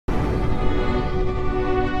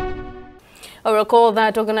I recall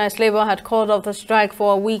that organized labor had called off the strike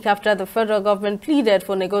for a week after the federal government pleaded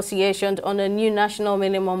for negotiations on a new national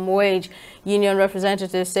minimum wage. Union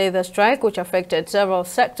representatives say the strike, which affected several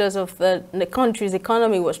sectors of the country's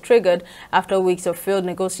economy, was triggered after weeks of failed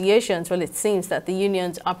negotiations. Well, it seems that the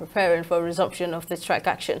unions are preparing for a resumption of the strike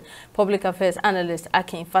action. Public affairs analyst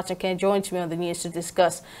Fatunke joins me on the news to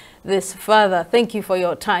discuss this further. Thank you for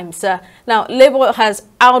your time, sir. Now, Labour has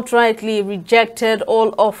outrightly rejected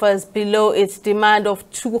all offers below its demand of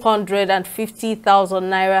 250,000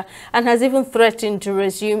 naira and has even threatened to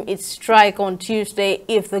resume its strike on Tuesday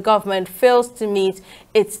if the government fails to meet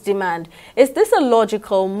its demand. Is this a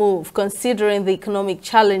logical move considering the economic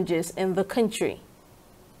challenges in the country?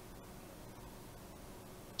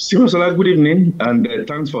 Simasala, good evening, and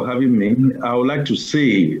thanks for having me. I would like to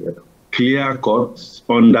say clear cut,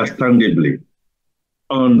 understandably,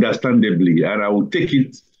 and I will take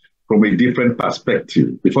it from a different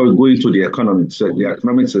perspective before we go into the economics. The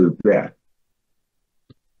economics is there.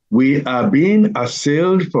 We are being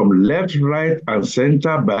assailed from left, right, and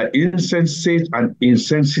center by insensate and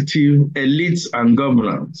insensitive elites and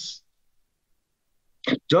governance.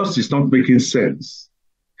 Just is not making sense.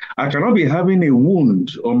 I cannot be having a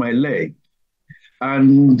wound on my leg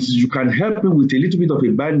and you can help me with a little bit of a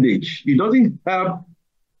bandage. It doesn't help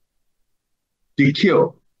the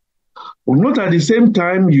cure. But not at the same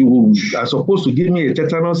time, you are supposed to give me a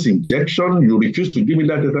tetanus injection. You refuse to give me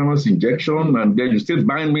that tetanus injection, and then you still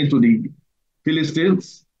bind me to the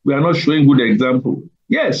Philistines. We are not showing good example.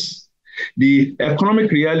 Yes, the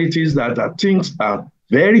economic realities that things are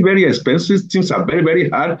very, very expensive. Things are very, very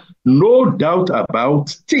hard. No doubt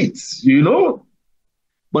about it, you know.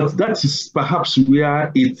 But that is perhaps where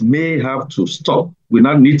it may have to stop. We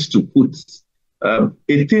now need to put a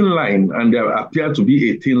thin line, and there appear to be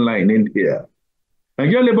a thin line in here.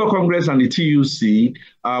 Nigeria Labour Congress and the TUC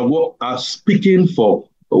are speaking for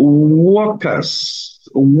workers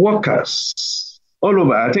all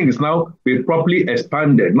over. I think it's now been properly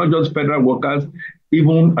expanded, not just federal workers,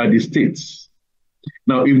 even at the states.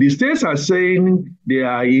 Now, if the states are saying they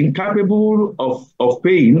are incapable of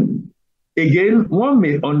paying, again, one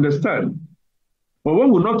may understand, but one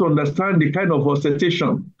will not understand the kind of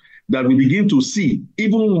ostentation that we begin to see,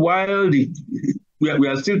 even while we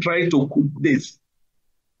are still trying to cook this.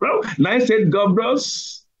 Well, 9 state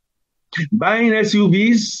governors buying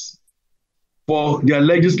SUVs for their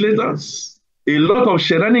legislators, a lot of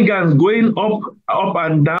shenanigans going up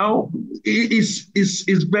and down.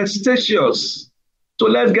 It's vexatious. So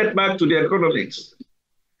let's get back to the economics.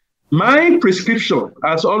 My prescription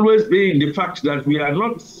has always been the fact that we are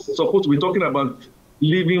not supposed to be talking about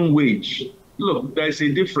living wage. Look, there is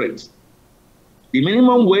a difference. The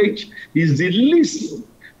minimum wage is the least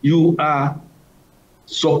you are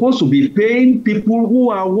supposed to be paying people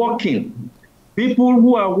who are working. People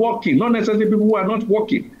who are working, not necessarily people who are not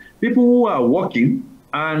working. People who are working,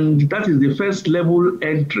 and that is the first level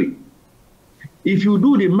entry. If you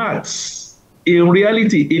do the maths, in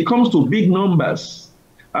reality, it comes to big numbers.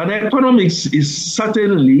 And economics is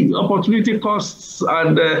certainly opportunity costs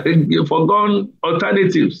and foregone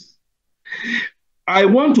alternatives. I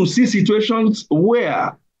want to see situations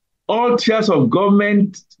where all tiers of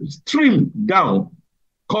government trim down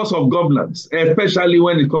cost of governance, especially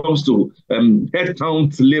when it comes to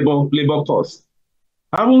headcount labor costs.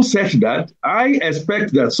 Having said that, I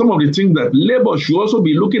expect that some of the things that labor should also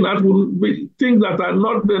be looking at will be things that are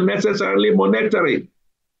not necessarily monetary.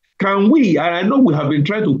 Can we, and I know we have been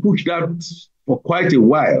trying to push that for quite a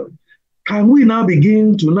while, can we now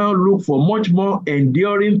begin to now look for much more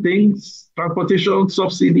enduring things? Transportation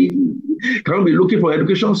subsidy? Can we be looking for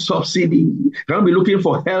education subsidy? Can we be looking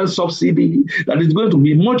for health subsidy? That is going to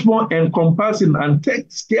be much more encompassing and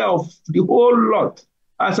takes care of the whole lot.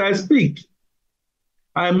 As I speak,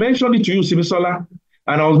 I mentioned it to you, Simisola,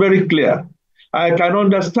 and I was very clear. I can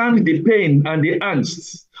understand the pain and the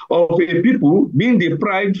angst of a people being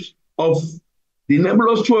deprived of the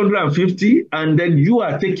nebulous 250, and then you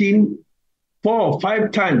are taking 4 or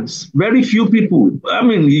 5 times. Very few people. I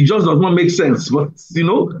mean, it just does not make sense. But, you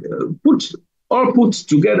know, put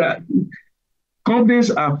together,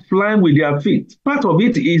 companies are flying with their feet. Part of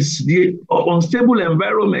it is the unstable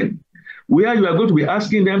environment where you are going to be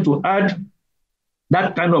asking them to add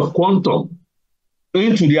that kind of quantum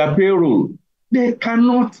into their payroll. They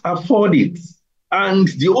cannot afford it. And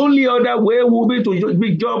the only other way will be to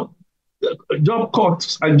be job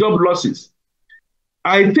cuts and job losses.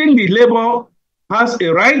 I think the labor has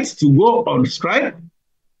a right to go on strike.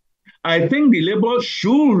 I think the labor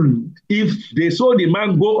should, if they so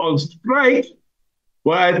demand, go on strike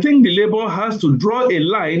Well, I think the Labour has to draw a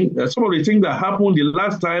line. Some of the things that happened the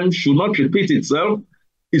last time should not repeat itself.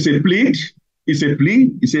 It's a plea. It's a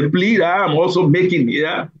plea. It's a plea that I'm also making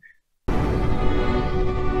here.